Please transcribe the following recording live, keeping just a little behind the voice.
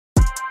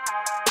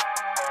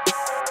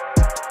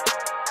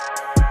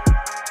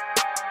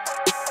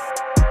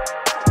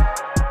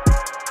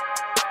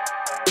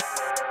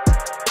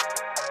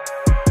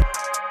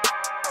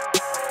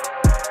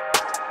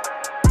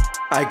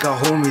I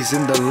got homies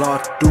in the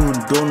lot doing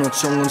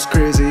donuts. Someone's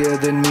crazier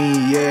than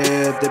me,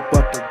 yeah. They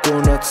bought the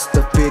donuts,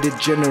 the faded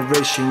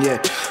generation, yeah.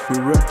 We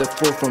rep the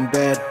four from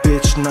bad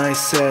bitch,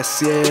 nice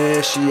ass, yeah.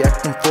 She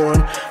acting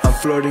foreign, I'm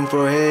flirting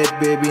for head,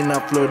 baby,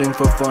 not flirting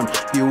for fun.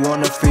 You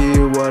wanna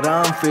feel what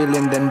I'm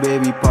feeling, then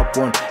baby pop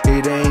one.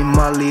 It ain't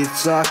Molly,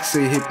 it's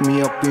Oxy, hit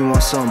me up, you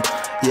want some.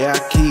 Yeah,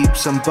 I keep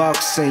some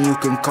bucks and you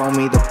can call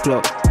me the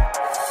plug.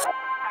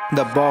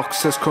 The box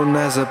says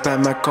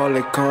clonazepam, I call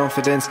it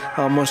confidence.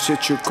 I'm on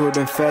shit you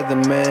couldn't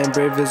fathom, man.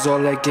 Brave is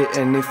all I get,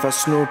 and if I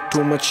snort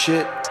too much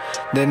shit,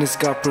 then it's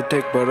got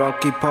protect, but I'll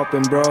keep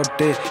popping broad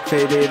day.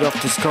 Faded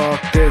off this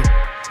cocktail.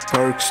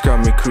 Percs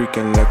got me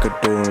creaking like a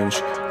doin.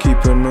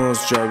 Keep your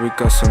nose dry, we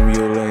got some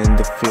yola in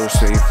the floor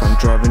safe. I'm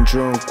driving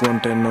drunk,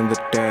 110 on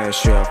the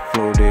dash, yeah, I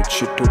floated.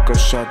 She took a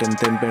shot and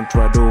then bent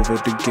right over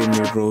to give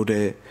me road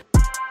it.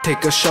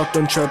 Take a shot,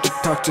 don't try to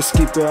talk, just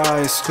keep your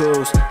eyes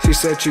closed. She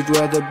said she'd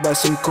rather buy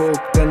some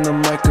coke than a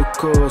Michael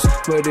Kors.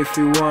 But if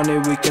you want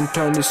it, we can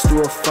turn this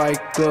to a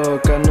fight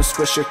club. Got no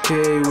special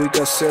K, we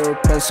got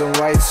syrup and some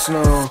white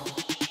snow.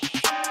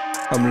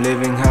 I'm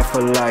living half a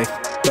life,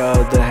 the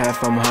other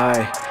half I'm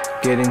high.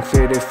 Getting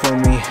faded for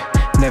me,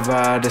 never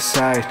out of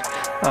sight.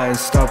 I ain't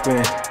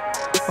stopping,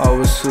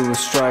 always filled with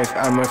strife.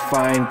 I might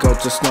find God,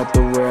 just not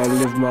the way I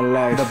live my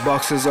life. The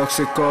box is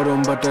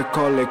oxycodone, but I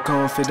call it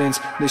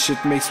confidence. This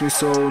shit makes me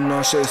so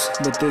nauseous,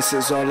 but this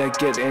is all I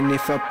get. And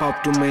if I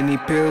pop too many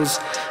pills,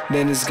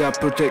 then it's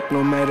got protect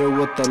no matter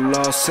what the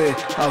law say.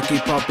 I'll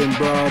keep popping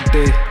broad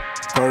day.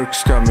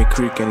 Percs got me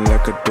creaking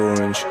like a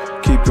doin.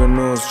 Keep your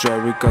nose dry,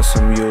 we got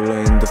some yola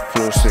in the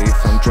floor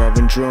safe. I'm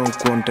driving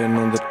drunk, 110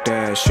 on the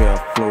dash, yeah,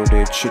 I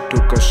floated. She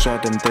took a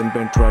shot and then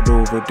bent right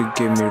over to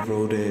give me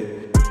road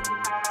it.